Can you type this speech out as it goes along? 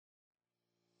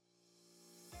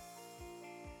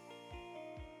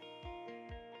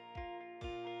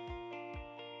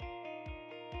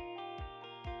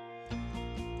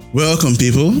Welcome,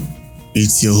 people.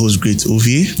 It's your host, Great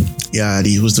Ovi. Yeah,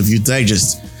 the host of You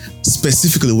Digest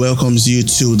specifically welcomes you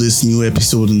to this new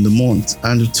episode in the month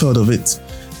and the third of it.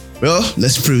 Well,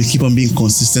 let's pray we keep on being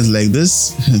consistent like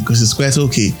this because it's quite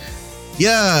okay.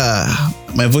 Yeah,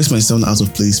 my voice might sound out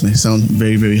of place, might sound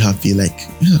very, very happy,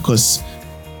 because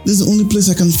this is the only place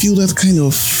I can feel that kind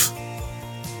of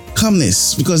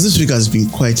calmness because this week has been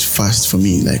quite fast for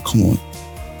me. Like, come on.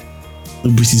 No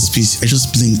breathing space. I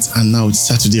just blinked and now it's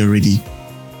Saturday already.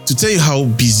 To tell you how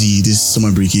busy this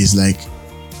summer break is,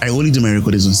 I only do my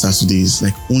recordings on Saturdays.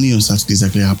 Only on Saturdays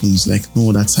actually happens. No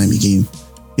other time again.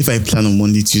 If I plan on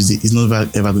Monday, Tuesday, it's never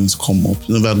ever going to come up. It's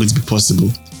never going to be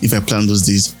possible if I plan those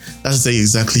days. That's to tell you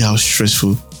exactly how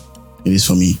stressful it is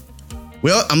for me.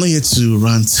 Well, I'm not here to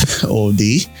rant all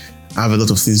day. I have a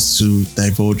lot of things to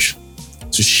divulge,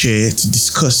 to share, to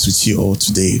discuss with you all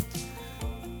today.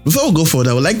 Before we go forward,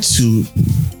 I would like to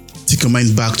take your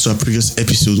mind back to our previous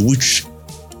episode, which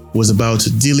was about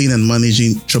dealing and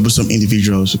managing troublesome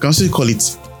individuals. You can still call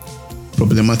it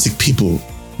problematic people.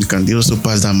 They also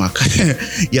pass that mark.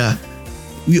 Yeah,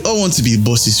 we all want to be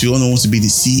bosses. We all want to be the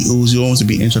CEOs. We all want to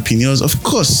be entrepreneurs. Of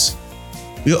course,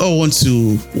 we all want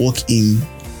to work in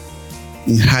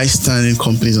high-standing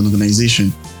companies and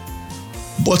organizations.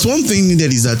 But one thing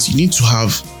needed is that you need to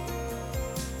have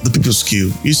the people skill.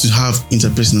 You used to have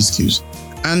interpersonal skills.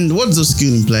 And what does those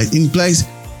skill imply? It implies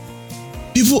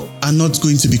people are not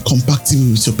going to be compatible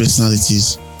with your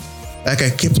personalities. Like I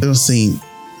kept on saying,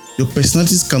 your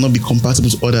personalities cannot be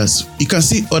compatible to others. You can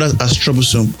see others as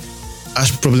troublesome, as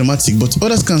problematic, but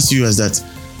others can see you as that.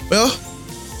 Well,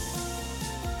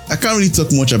 I can't really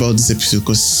talk much about this episode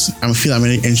because I feel I'm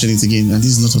already entering it again, and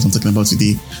this is not what I'm talking about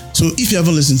today. So if you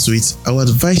haven't listened to it, I would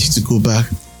advise you to go back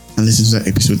and listen to that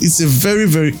episode. It's a very,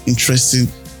 very interesting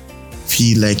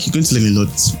feel. You're going to learn a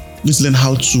lot. You're going to learn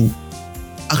how to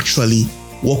actually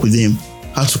work with them,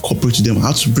 how to cooperate with them,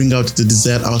 how to bring out the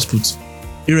desired output,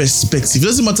 irrespective. It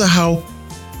doesn't matter how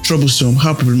troublesome,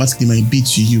 how problematic they might be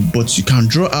to you, but you can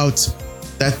draw out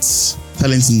that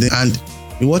talent in them and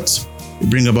you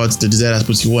bring about the desired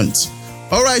output you want.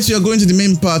 All right, you are going to the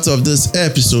main part of this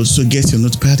episode, so get your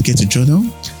notepad, get your journal,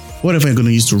 whatever you're going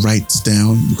to use to write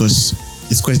down, because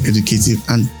it's quite educative.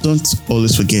 And don't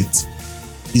always forget,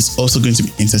 it's also going to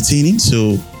be entertaining.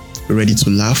 So be ready to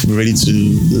laugh, be ready to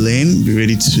learn, be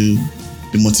ready to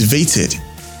be motivated.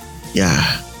 Yeah.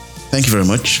 Thank you very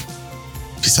much.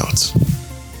 Peace out.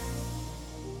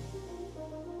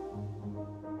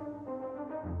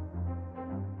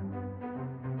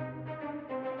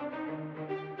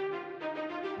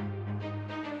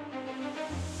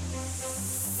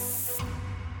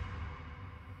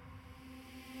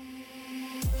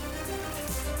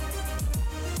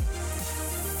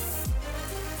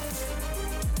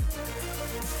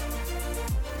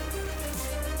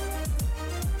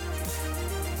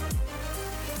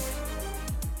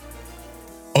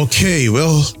 Okay,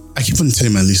 well, I keep on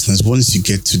telling my listeners, once you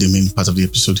get to the main part of the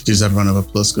episode, give that round of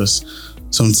applause because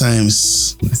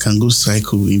sometimes I can go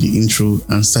cycle in the intro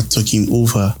and start talking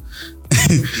over.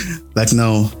 Like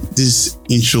now, this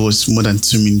intro was more than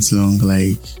 2 minutes long.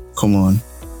 Come on.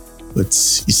 But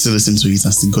you still listen to it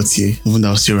and still got here, even though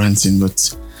I was still ranting.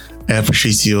 But I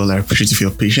appreciate you all. I appreciate you for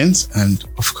your patience. And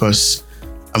of course,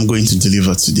 I'm going to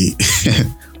deliver today.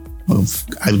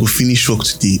 I'll go finish work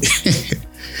today.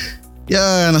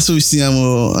 Yeah, and that's what we see.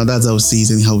 That's how we see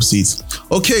it, anyhow we see it.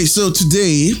 Okay, so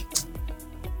today,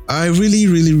 I really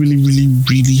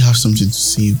have something to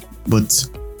say. But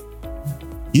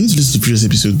you need to listen to the previous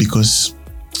episode because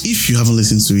if you haven't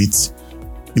listened to it,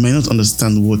 you might not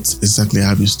understand what exactly I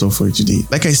have in store for you today.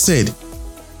 Like I said,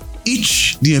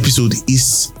 each new episode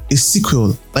is a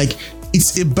sequel.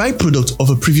 It's a byproduct of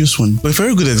a previous one. But a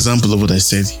very good example of what I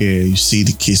said here, you see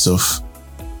the case of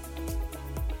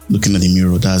looking at the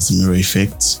mirror. That's the mirror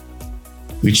effect,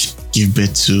 which give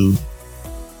birth to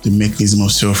the mechanism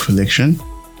of self-reflection,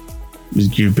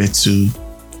 which give birth to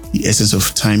the essence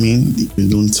of timing, the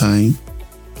alone time,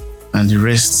 and the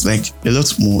rest, a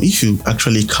lot more. If you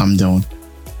actually calm down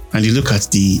and you look at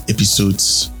the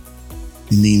episodes,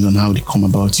 the names and how they come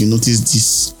about, you notice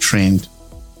this trend.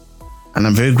 And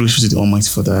I'm very grateful to the Almighty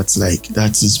for that.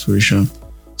 That's inspiration.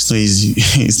 It's not easy.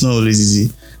 It's not always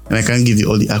easy. And I can't give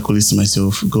all the accolades to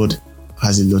myself. God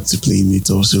has a lot to play in it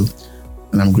also.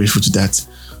 And I'm grateful to that.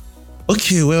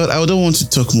 Okay, well, I don't want to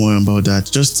talk more about that.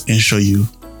 Just ensure you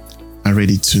are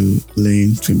ready to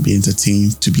learn, to be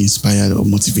entertained, to be inspired or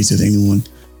motivated. Anyone.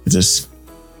 Just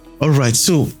alright,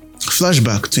 so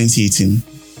flashback 2018.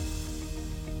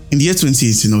 In the year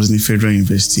 2018, I was in a federal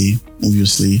university,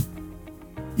 obviously.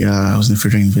 Yeah, I was in a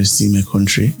federal university in my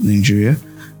country, Nigeria.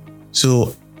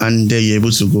 So and there you're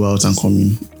able to go out and come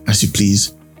in as you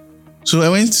please. So I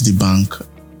went to the bank.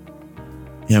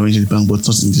 Yeah, I went to the bank, but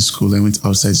not in the school. I went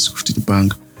outside the school to the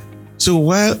bank. So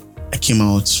while I came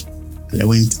out, I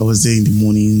was there in the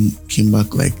morning, came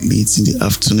back like late in the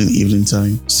afternoon, evening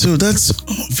time. So that's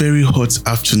very hot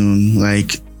afternoon,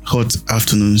 like hot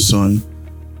afternoon sun.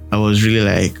 I was really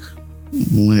like,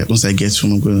 once I get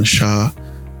home, I'm going to shower,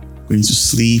 going to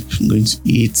sleep, I'm going to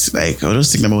eat. Like, I was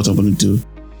just thinking about what I'm going to do.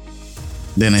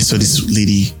 Then I saw this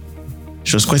lady.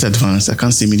 She was quite advanced. I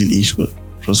can't say middle age, but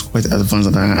she was quite advanced.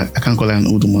 And I can't call her an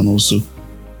old woman also.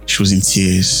 She was in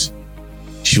tears.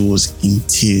 She was in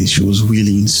tears. She was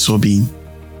wailing, sobbing,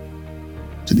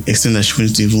 to the extent that she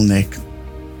went to even like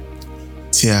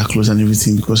tear her clothes and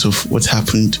everything because of what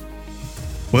happened.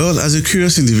 Well, as a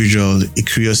curious individual, a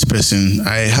curious person,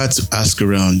 I had to ask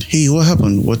around, hey, what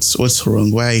happened? What's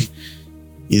wrong? Why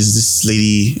is this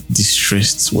lady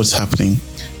distressed? What's happening?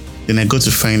 Then I got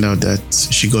to find out that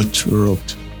she got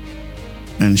robbed.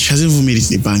 And she hasn't even made it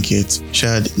to the bank yet. She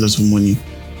had lots of money.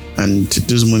 And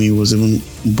this money was even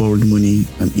borrowed money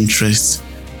and interest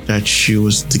that she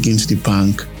was taking to the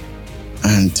bank.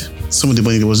 And some of the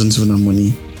money, there wasn't even her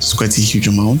money. It's quite a huge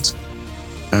amount.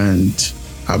 And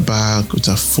her bag, with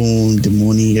her phone, the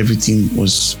money, everything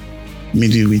was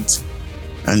made with.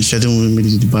 And she hadn't even made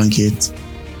it to the bank yet.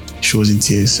 She was in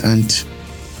tears. And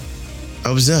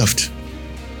I observed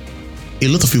a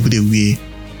lot of people, they were,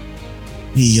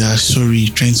 yeah, sorry,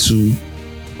 trying to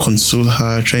console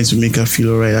her, trying to make her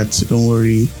feel alright, that don't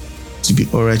worry, to be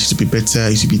alright, to be better,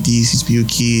 it to be this, it to be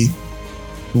okay,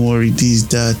 don't worry, this,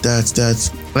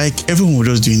 that. Like, everyone was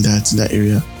just doing that in that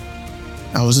area.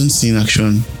 I wasn't seeing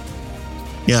action.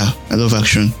 Yeah, I love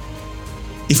action.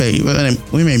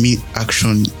 When I mean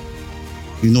action,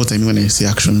 you know what I mean when I say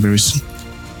action very soon.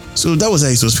 So that was how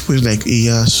it was. People were like, hey,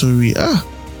 yeah, sorry,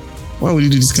 why would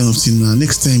you do this kind of thing now?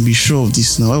 Next time, be sure of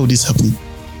this now. Why would this happen?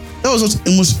 That was what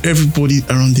almost everybody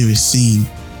around there was saying.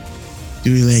 They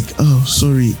were like, oh,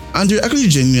 sorry. And they were actually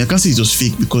genuine. I can't say it was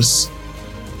fake because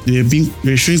they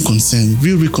were showing concern,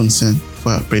 real concern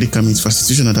for her predicament, for her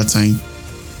situation at that time.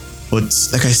 But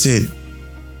like I said,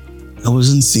 I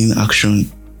wasn't seeing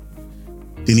action.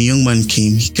 Then a young man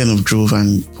came, he kind of drove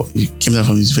and he came down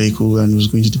from his vehicle and was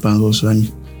going to the bank also, and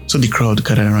saw the crowd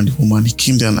gathered around the woman. He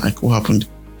came down like, what happened?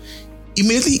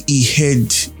 Immediately he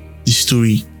heard the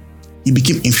story. He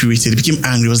became infuriated, he became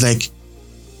angry. He was like,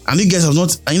 and you guys have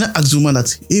not, and you not asked the woman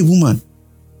that, hey woman,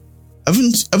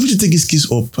 haven't you taken this case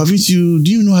up? Do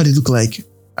you know how they look like?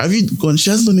 Have you gone? She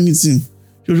hasn't done anything.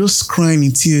 She was just crying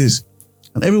in tears.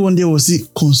 And everyone there was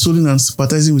consoling and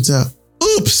sympathizing with her.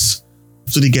 Oops!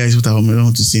 So the guys, what I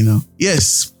want to say now.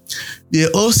 Yes, they're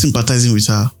all sympathizing with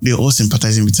her.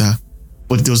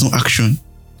 But there was no action.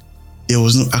 They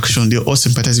were all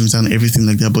sympathizing with her and everything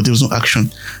like that, but there was no action.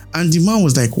 And the man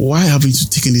was like, why haven't you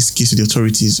taken this case to the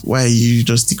authorities? Why are you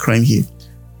just decrying here?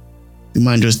 The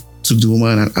man just took the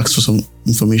woman and asked for some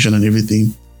information and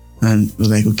everything. And was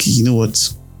like, okay, you know what?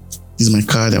 This is my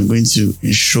card. I'm going to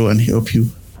ensure and help you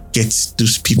get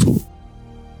those people.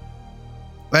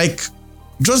 Like,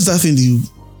 just that thing the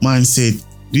man said,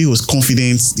 he was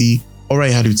confident, the aura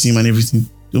he had with him and everything.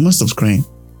 The woman stopped crying.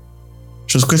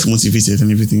 She was quite motivated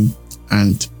and everything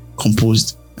and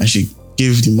composed. And she got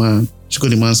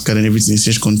the man's card and everything,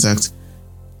 exchanged contact,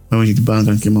 went to the bank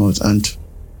and came out. And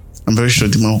I'm very sure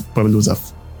the man probably would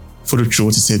have followed through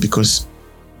what he said, because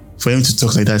for him to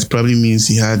talk like that probably means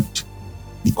he had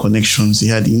the connections, he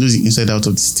knows the inside out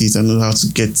of the state and knows how to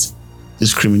get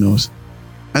these criminals.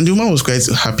 And the woman was quite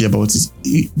happy about it.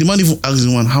 The man even asked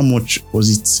the woman, how much was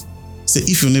it? He said,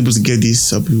 if you're unable to get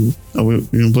this, I will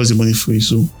reimburse the money for you.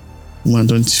 So, woman,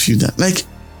 don't feel that. Like,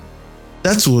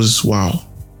 that was wow.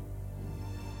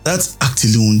 That act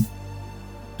alone,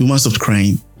 the woman stopped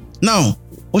crying. Now,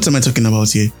 what am I talking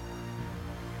about here?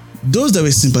 Those that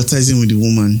were sympathizing with the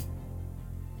woman,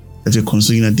 that were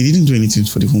consoling her, they didn't do anything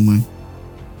for the woman.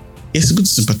 Yes, it's good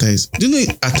to sympathize. Do you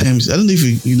know, at times, I don't know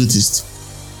if you noticed,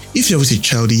 if you're with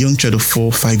a young child of 4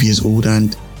 or 5 years old,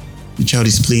 and the child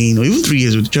is playing, or even 3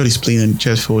 years old, the child is playing and the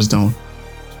child falls down,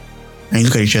 and you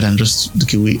look at the child and just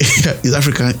look away. It's an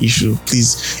African issue.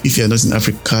 Please, if you're not in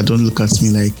Africa, don't look at me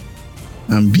like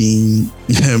I'm being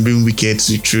wicked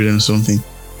to the children or something.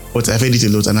 But I've heard it a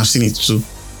lot and I've seen it too.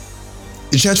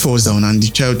 The child falls down and the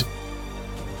child,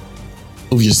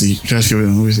 obviously,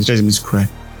 the child needs to cry.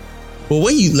 But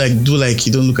when you do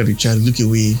you don't look at the child, look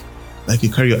away, like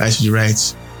you carry your eyes to the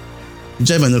right, the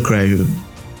child might not cry.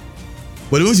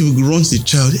 But the moment you run to the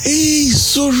child, hey,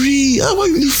 sorry, how are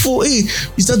you really for? Hey,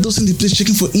 you start dusting the place,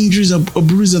 checking for injuries or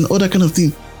bruises and all that kind of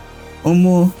thing. Or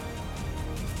more.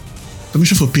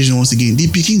 Permission for patient once again. The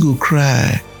pikin go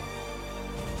cry.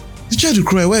 You try to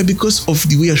cry. Why? Because of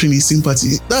the way you're showing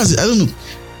sympathy. That's it. I don't know.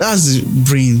 That's the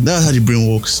brain. That's how the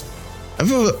brain works. Have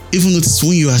you ever even noticed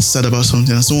when you are sad about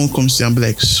something and someone comes to you and be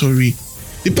like, sorry?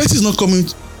 The person is not coming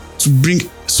to bring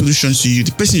solutions to you.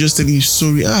 The person is just telling you,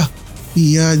 sorry.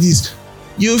 This.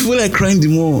 You feel like crying the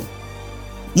more.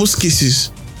 Most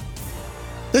cases.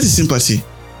 That is sympathy.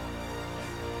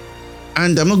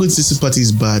 And I'm not going to say sympathy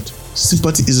is bad.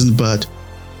 Sympathy isn't bad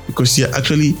because you're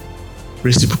actually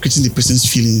reciprocating the person's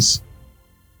feelings,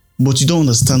 but you don't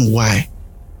understand why.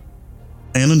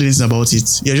 And you're not doing anything about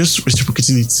it. You're just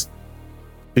reciprocating it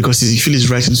because you feel it's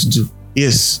the right thing to do.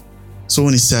 Yes,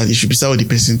 someone is sad, you should be sad with the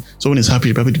person. Someone is happy,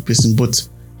 you're happy with the person. But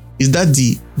is that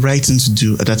the right thing to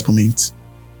do at that moment?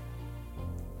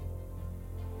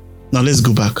 Now let's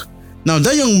go back. Now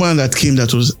that young man that came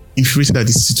that was infuriated at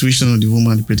the situation of the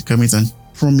woman, the predicament, and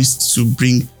promised to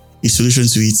bring a solution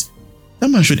to it, that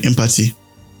man showed empathy.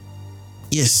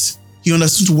 Yes, he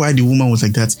understood why the woman was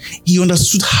like that. He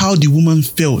understood how the woman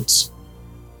felt.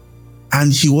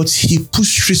 And he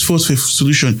pushed straight forward for a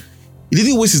solution. He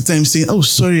didn't waste his time saying, oh,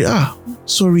 sorry,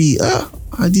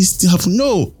 this thing happened.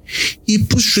 No, he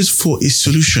pushed straight for a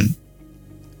solution.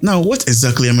 Now, what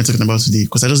exactly am I talking about today?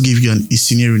 Because I just gave you a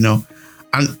scenario now.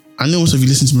 And I know most of you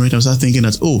listen to me right now start thinking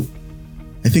that,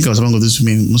 I think I was among those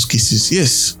women in most cases.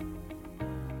 Yes.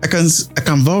 I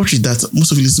can vouch it that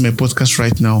most of you listen to my podcast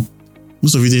right now.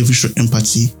 Most of you don't even show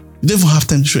empathy. You don't even have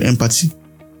time to show empathy.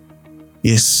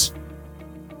 Yes.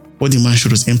 What the man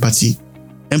showed was empathy.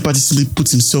 Empathy simply puts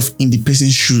himself in the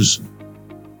person's shoes.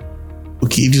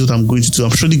 Okay, this is what I'm going to do. I'm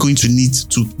surely going to need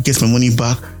to get my money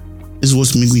back. This is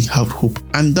what's making me have hope.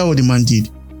 And that's what the man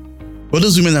did. But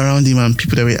those women around him and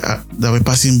people that were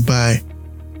passing by,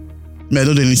 I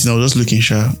don't do anything. I was just looking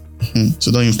sharp.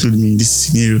 So don't include me in this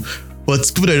scenario.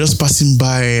 But people that are just passing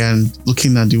by and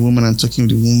looking at the woman and talking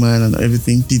with the woman and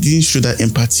everything, they didn't show that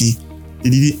empathy. They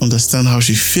didn't understand how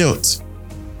she felt.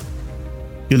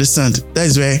 You understand? That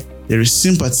is why there is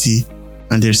sympathy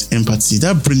and there's empathy.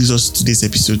 That brings us to today's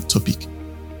episode topic.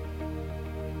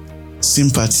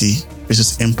 Sympathy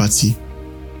versus empathy.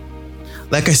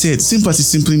 Like I said, sympathy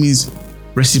simply means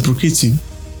reciprocating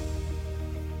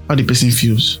how the person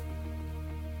feels.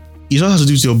 It all has to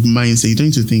do with your mindset. You don't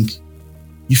need to think.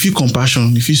 You feel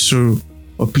compassion, you feel sorrow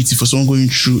or pity for someone going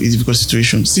through a difficult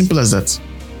situation. Simple as that.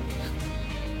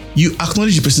 You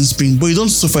acknowledge the person's pain, but you don't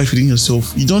suffer it within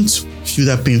yourself. You don't feel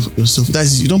that pain for yourself. That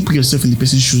is, you don't put yourself in the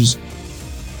person's shoes.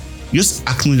 You just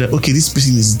acknowledge that, okay, this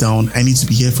person is down. I need to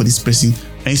be here for this person.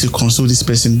 I need to console this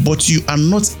person. But you are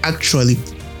not actually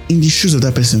in the shoes of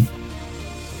that person.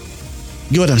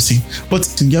 You get what I'm saying?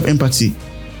 But you have empathy.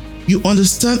 You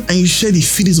understand and you share the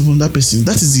feelings of that person.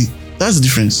 That's the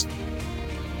difference.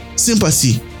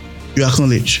 Sympathy, you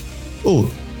acknowledge. Oh,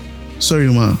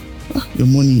 sorry, man. Your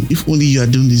money. If only you are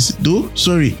doing this. Though,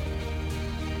 sorry.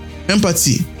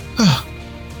 Empathy.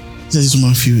 This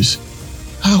woman feels.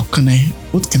 What can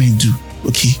I do?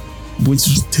 Okay, I'm going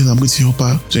to help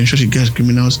her to ensure she gets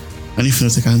criminals. And if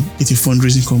not, I can get a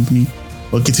fundraising company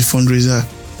or get a fundraiser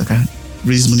that can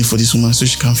raise money for this woman so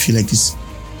she can't feel like this.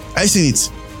 I seen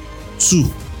it. 2.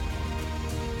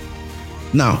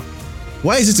 Now,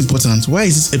 why is it important? Why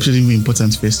is this episode even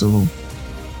important, first of all?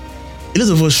 A lot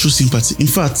of us show sympathy. In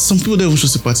fact, some people don't even show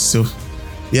sympathy themselves.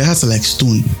 Their hearts are like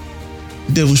stone.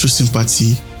 They don't even show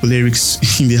sympathy.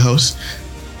 Lyrics in the house.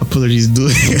 Apologies, though.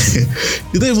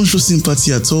 They don't even show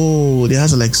sympathy at all. Their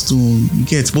hearts are like stone. You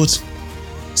get? But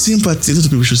sympathy, a lot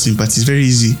of people show sympathy. It's very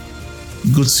easy.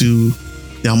 You go to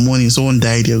their mourning. Someone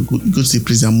died. You go to the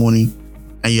place, their mourning,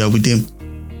 and you are with them.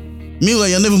 Meanwhile,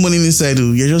 you're never mourning inside.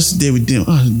 You're just there with them.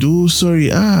 Sorry.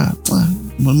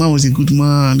 My man was a good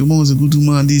man. The woman was a good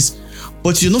woman. This.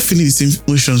 But you're not feeling the same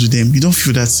emotions with them. You don't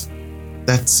feel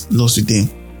that loss with them.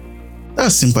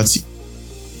 That's sympathy.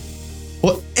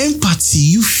 But empathy,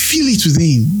 you feel it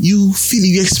within. You feel it.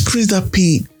 You experience that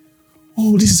pain.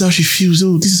 Oh, this is how she feels.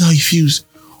 Oh, this is how he feels.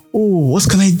 Oh, what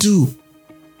can I do?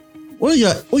 When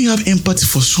you have empathy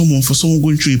for someone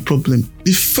going through a problem,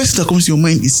 the first thing that comes to your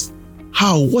mind is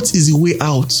how? What is the way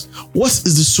out? What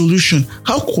is the solution?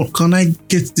 How can I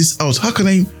get this out? How can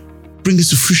I bring this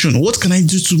to fruition? What can I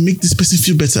do to make this person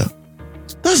feel better?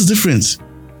 That's the difference.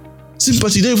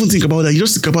 Sympathy, you don't even think about that. You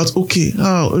just think about,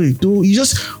 you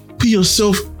just put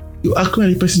yourself, you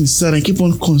acknowledge the person is sad and keep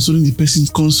on consoling the person,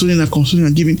 consoling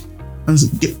and giving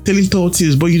and telling tall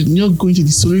tales, but you're not going to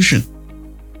the solution.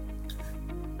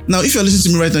 Now, if you're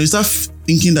listening to me right now, you start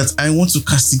thinking that I want to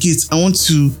castigate, I want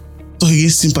to talk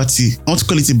against sympathy, I want to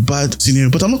call it a bad scenario,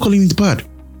 but I'm not calling it bad.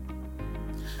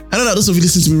 I know that those of you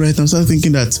listening to me right now start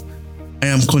thinking that I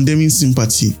am condemning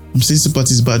sympathy. I'm saying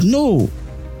sympathy is bad. No.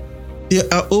 They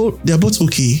are both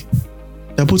okay.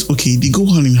 They're both okay. They go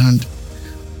hand in hand.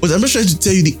 But I'm just trying to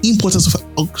tell you the importance of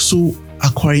also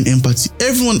acquiring empathy.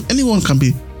 Anyone can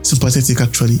be sympathetic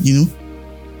actually,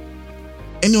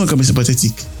 Anyone can be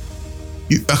sympathetic.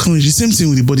 You acknowledge the same thing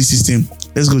with the body system.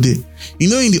 Let's go there. In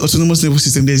the autonomous nervous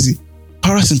system, there's the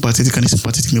parasympathetic and the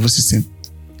sympathetic nervous system.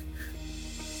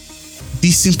 The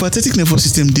sympathetic nervous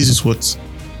system deals with what?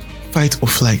 Fight or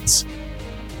flight.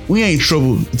 When you're in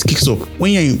trouble, it kicks up.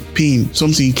 When you're in pain,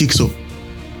 something kicks up.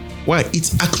 Why?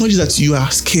 It acknowledges that you are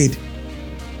scared.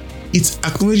 It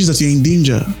acknowledges that you're in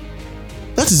danger.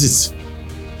 That is it.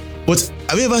 But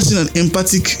have you ever seen an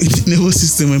empathic nervous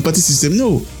system or empathic system?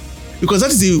 No. Because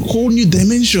that is a whole new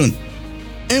dimension.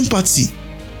 Empathy.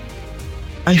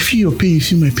 I feel your pain, you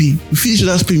feel my pain. We feel each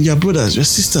other's pain. We are brothers, we are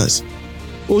sisters.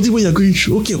 Oh, this is what you're going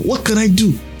through. Okay, what can I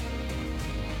do?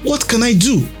 What can I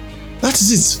do? That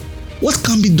is it. What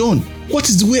can be done? What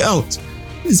is the way out?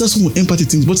 It's just some empathy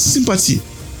things, but sympathy.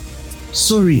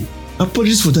 Sorry,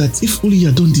 apologies for that. If only you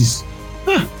had done this.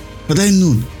 Had I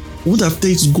known, I wouldn't have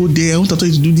told you to go there. I wouldn't have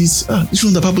told you to do this. This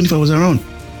wouldn't have happened if I was around.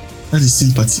 That is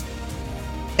sympathy.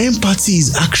 Empathy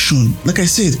is action. Like I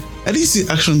said, I didn't see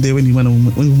action there when the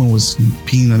woman was in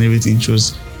pain and everything. She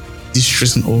was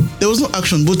distressed and all. There was no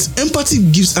action, but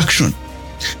empathy gives action.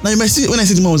 Now you might see when I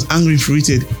said the man was angry,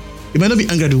 infuriated, he might not be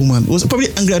angry at the woman. He was probably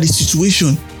angry at the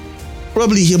situation.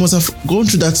 Probably he must have gone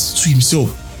through that to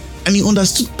himself. And he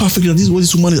understood perfectly that this is what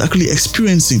this woman is actually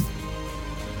experiencing.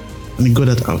 And he got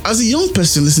that out. As a young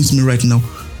person listening to me right now,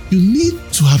 you need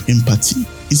to have empathy.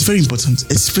 It's very important,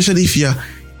 especially if you are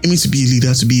aiming to be a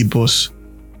leader, to be a boss,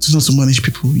 to not to manage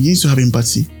people. You need to have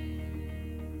empathy.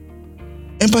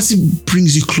 Empathy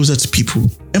brings you closer to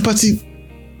people. Empathy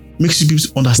makes you be able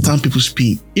to understand people's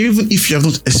pain. Even if you have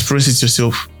not expressed it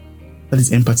yourself, that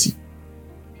is empathy.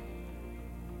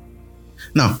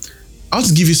 Now, I want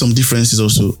to give you some differences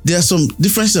also. There are some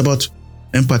differences about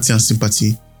empathy and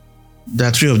sympathy. There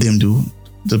are three of them though.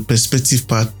 The perspective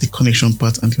part, the connection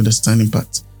part, and the understanding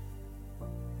part.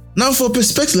 Now for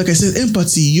perspective, like I said,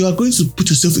 empathy, you are going to put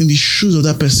yourself in the shoes of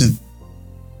that person.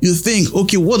 You think,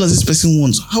 okay, what does this person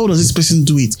want? How does this person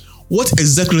do it? What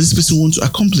exactly does this person want to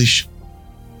accomplish?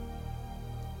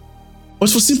 But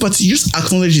for sympathy, you just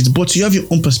acknowledge it, but you have your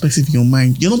own perspective in your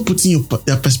mind. You're not putting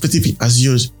their perspective as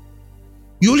yours.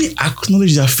 You only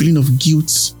acknowledge their feeling of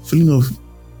guilt, feeling of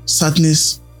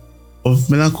sadness, of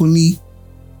melancholy,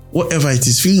 whatever it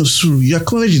is, feeling of sorrow. You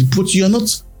acknowledge it, but you are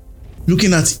not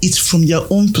looking at it from their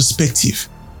own perspective.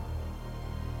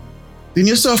 Then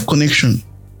you also have connection.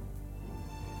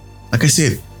 Like I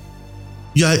said,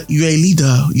 you are a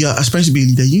leader, you are aspiring to be a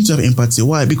leader, you need to have empathy.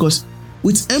 Why? Because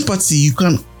with empathy, you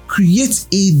can create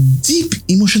a deep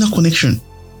emotional connection.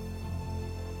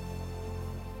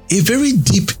 A very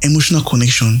deep emotional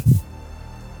connection.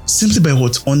 Simply by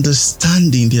what?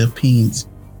 Understanding their pains,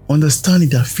 understanding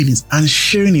their feelings, and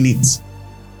sharing in it.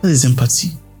 That is empathy.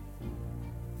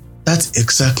 That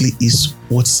exactly is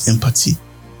what is empathy.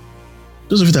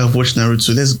 Those of you that have watched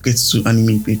Naruto, let's get to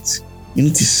anime bit. You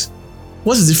notice,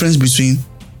 what's the difference between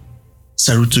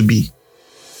Sarutobi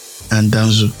and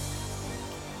Danzo?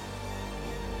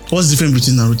 What's the difference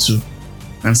between Naruto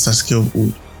and Sasuke of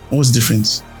old? What's the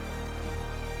difference?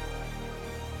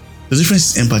 The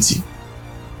difference is empathy.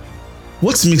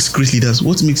 What makes great leaders?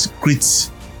 What makes great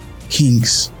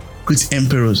kings, great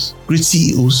emperors, great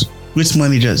CEOs, great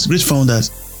managers, great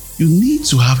founders? You need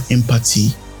to have empathy.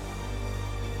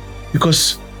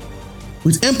 Because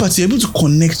with empathy, you're able to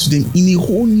connect to them in a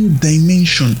whole new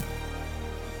dimension.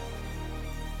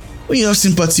 When you have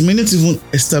sympathy, you may not even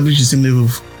establish the same level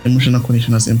of emotional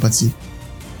connection as empathy.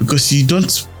 Because you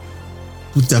don't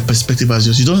put their perspective as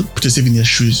yours. You don't put yourself in their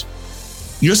shoes.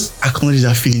 You just acknowledge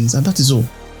their feelings, and that is all.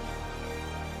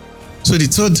 So the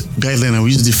third guideline I will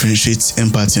use to differentiate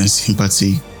empathy and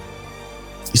sympathy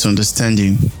is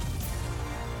understanding.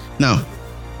 Now,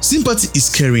 sympathy is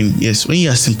caring. Yes, when you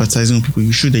are sympathizing with people,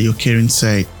 you show that you're caring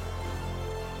side.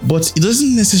 But it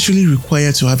doesn't necessarily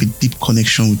require to have a deep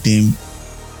connection with them.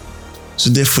 So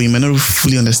therefore, you may not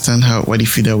fully understand why they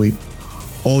feel that way.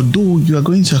 Although you are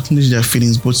going to acknowledge their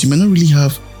feelings, but you may not really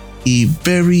have a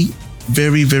very,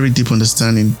 very, very deep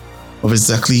understanding of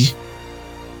exactly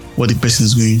what the person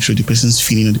is going through, the person's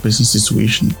feeling, or the person's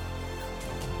situation.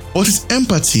 But with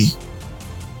empathy,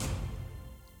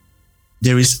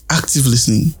 there is active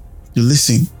listening. You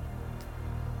listen.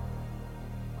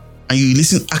 And you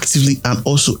listen actively and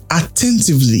also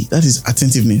attentively. That is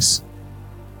attentiveness.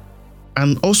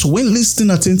 And also when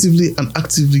listening attentively and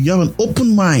actively, you have an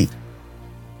open mind.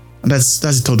 And that's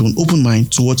the third one, open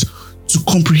mind to what? To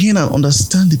comprehend and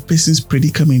understand the person's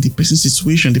predicament, the person's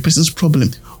situation, the person's problem,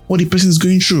 what the person is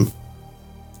going through.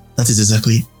 That is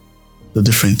exactly the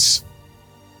difference.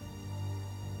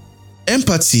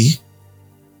 Empathy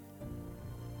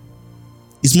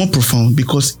is more profound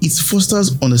because it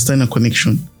fosters understanding and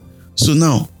connection. So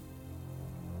now,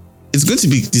 it's going to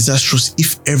be disastrous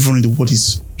if everyone in the world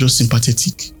is just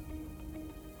sympathetic.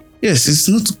 Yes, it's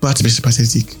not bad to be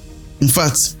sympathetic. In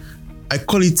fact,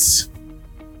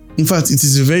 it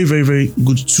is a very, very, very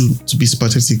good tool to be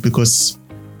sympathetic because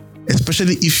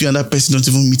especially if you and that person don't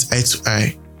even meet eye to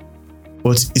eye,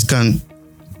 but it can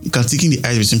thicken the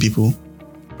eyes between people.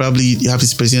 Probably you have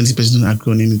this person and this person don't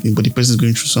agree on anything, but the person is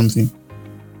going through something.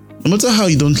 No matter how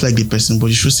you don't like the person, but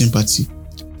you show sympathy,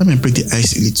 that might break the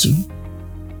ice a little.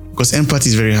 Because empathy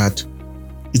is very hard.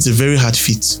 It's a very hard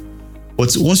feat.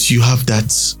 But once you have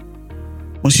that,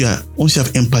 once you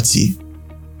have empathy,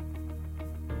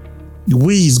 the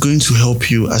way it's going to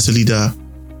help you as a leader,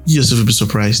 you yourself will be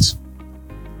surprised.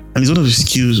 And it's one of the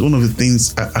skills, one of the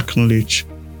things I acknowledge.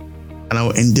 And I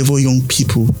will endeavor young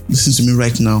people listen to me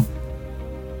right now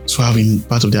to having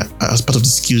as part of the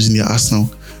skills in their arsenal.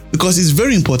 Because it's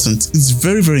very important. It's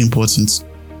very, very important.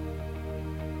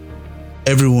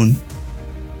 Everyone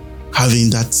having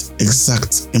that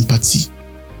exact empathy,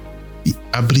 the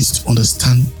ability to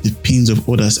understand the pains of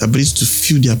others, ability to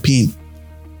feel their pain,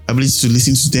 ability to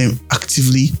listen to them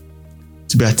actively,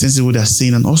 to be attentive to what they're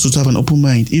saying, and also to have an open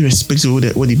mind, irrespective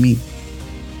of what they mean.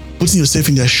 Putting yourself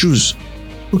in their shoes.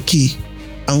 Okay,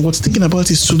 and what's thinking about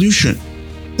a solution.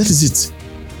 That is it.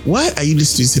 Why are you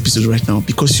listening to this episode right now?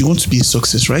 Because you want to be a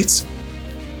success, right?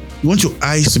 You want your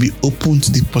eyes to be open to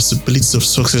the possibilities of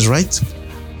success, right?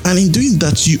 And in doing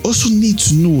that, you also need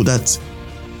to know that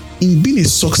in being a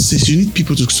success, you need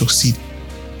people to succeed.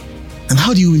 And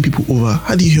how do you win people over?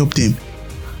 How do you help them?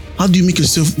 How do you make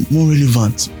yourself more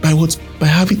relevant? By what? By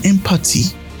having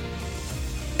empathy.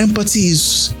 Empathy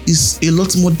is a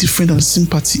lot more different than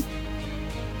sympathy.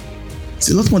 It's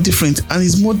a lot more different and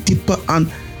it's more deeper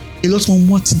and a lot more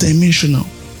multidimensional.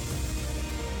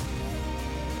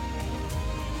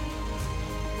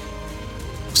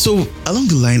 So along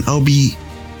the line, I'll be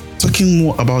talking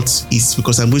more about it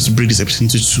because I'm going to break this episode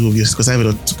into two of yours because I have a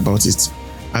lot to talk about it.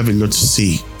 I have a lot to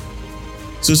say.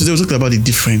 So today we'll talk about the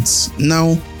difference.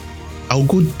 Now, I'll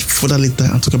go further later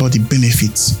and talk about the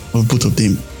benefits of both of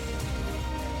them.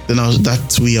 Then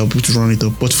that way I'll be able to run it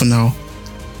up. But for now,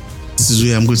 this is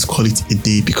where I'm going to call it a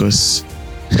day because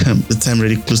the time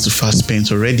already close to fast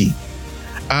spent already.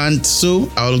 And so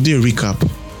I'll do a recap.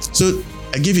 So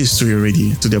I gave you a story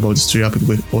already. I told you about the story how people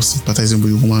were all sympathizing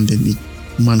with the woman. Then the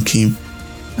woman came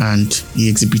and he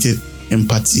exhibited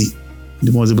empathy.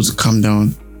 The woman was able to calm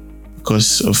down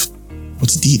because of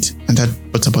what he did. And that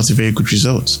brought about a very good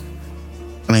result.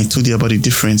 And I told you about the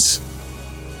difference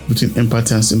between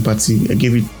empathy and sympathy. I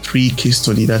gave you 3 case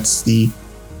studies. That's the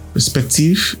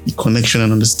perspective, the connection,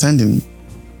 and understanding.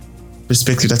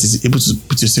 Perspective, that is able to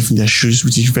put yourself in their shoes,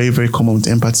 which is very, very common with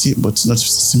empathy, but not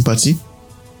sympathy.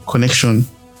 Connection,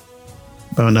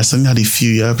 by understanding how they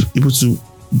feel, you are able to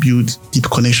build deep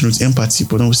connection with empathy,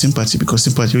 but not with sympathy, because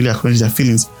sympathy really acknowledges their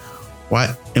feelings,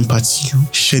 while empathy, you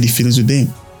share the feelings with them.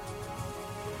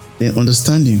 Then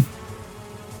understanding.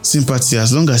 Sympathy,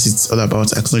 as long as it's all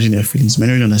about acknowledging their feelings, you may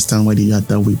not really understand why they are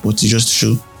that way, but you just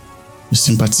show your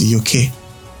sympathy, okay,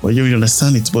 but you really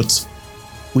understand it. But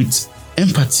with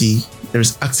empathy, there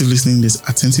is active listening, there's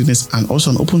attentiveness, and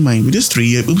also an open mind. With these 3,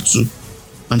 you're able to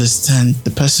understand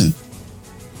the person.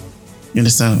 You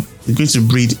understand? You're going to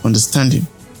breed understanding.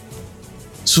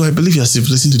 So I believe as you've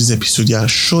listened to this episode, you are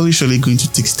surely going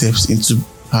to take steps into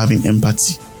having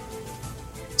empathy.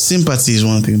 Sympathy is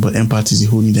one thing, but empathy is a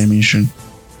whole new dimension.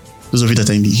 Those of you that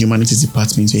are in the humanities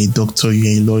department, you're a doctor,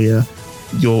 you're a lawyer,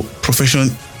 your profession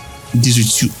deals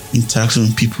with you interaction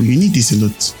with people. You need this a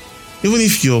lot. Even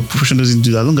if your profession doesn't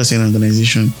do that, as long as you're in an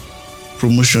organization,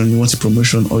 promotion, you want a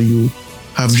promotion, or you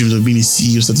have dreams of being a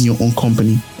CEO, starting your own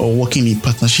company, or working in a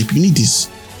partnership, you need this.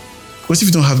 Because if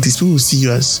you don't have this, people will see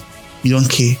you as you don't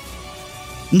care.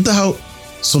 No matter how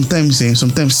sometimes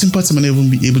sympathy might not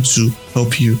even be able to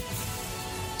help you.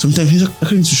 Sometimes you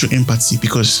actually need to show empathy,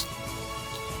 because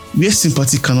where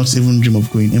sympathy cannot even dream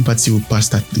of going, empathy will pass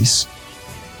that place.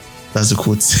 That's the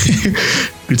quote.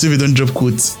 If you don't drop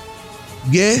quotes.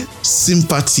 Where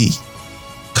sympathy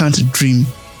can't dream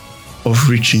of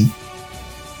reaching,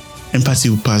 empathy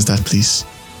will pass that place.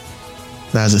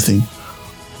 That's the thing.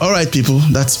 All right, people,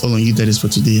 that's all on you. That is for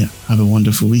today. Have a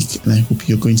wonderful week, and I hope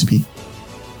you're going to be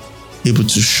able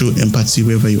to show empathy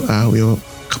wherever you are, whatever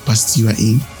capacity you are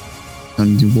in,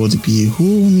 and the world will be a whole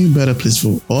new better place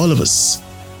for all of us.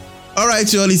 All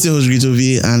right, y'all, it's your host Rito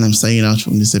V, and I'm signing out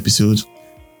from this episode.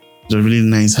 It was really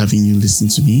nice having you listen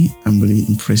to me. I'm really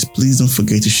impressed. Please don't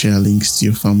forget to share links to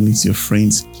your family, to your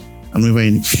friends, and wherever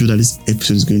you feel that this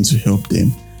episode is going to help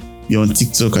them. We're on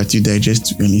TikTok at You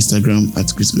Digest. We're on Instagram at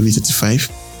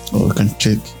ChrisOli35, or you can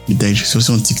check You Digest.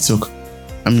 Also on TikTok.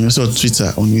 Also on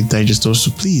Twitter on You Digest.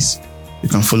 Also, please, you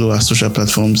can follow our social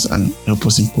platforms and help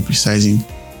us in publicizing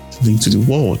the link to the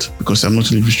world, because I'm not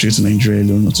really restricted to Nigeria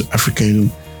alone or to Africa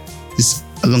alone. This,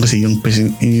 as long as a young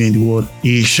person anywhere in the world,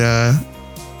 Asia,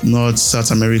 North,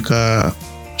 South America,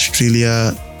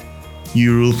 Australia,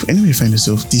 Europe, anywhere you find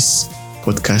yourself, this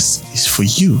podcast is for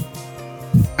you.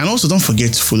 And also don't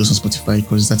forget to follow us on Spotify,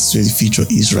 because that's where the feature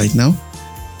is right now.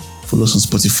 Follow us on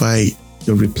Spotify.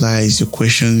 Your replies, your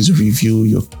questions, your review,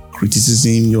 your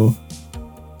criticism, your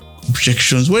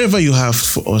objections, whatever you have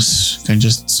for us, you can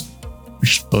just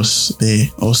reach us there.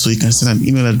 Also, you can send an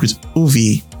email at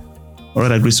greatova or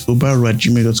at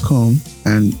greatobaru@gmail.com,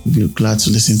 and we'll be glad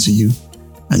to listen to you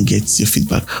and get your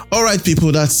feedback. All right,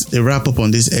 people, that's a wrap up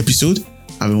on this episode.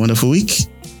 Have a wonderful week.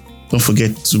 Don't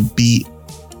forget to be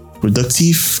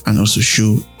productive and also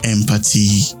show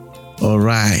empathy. All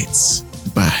right.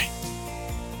 Bye.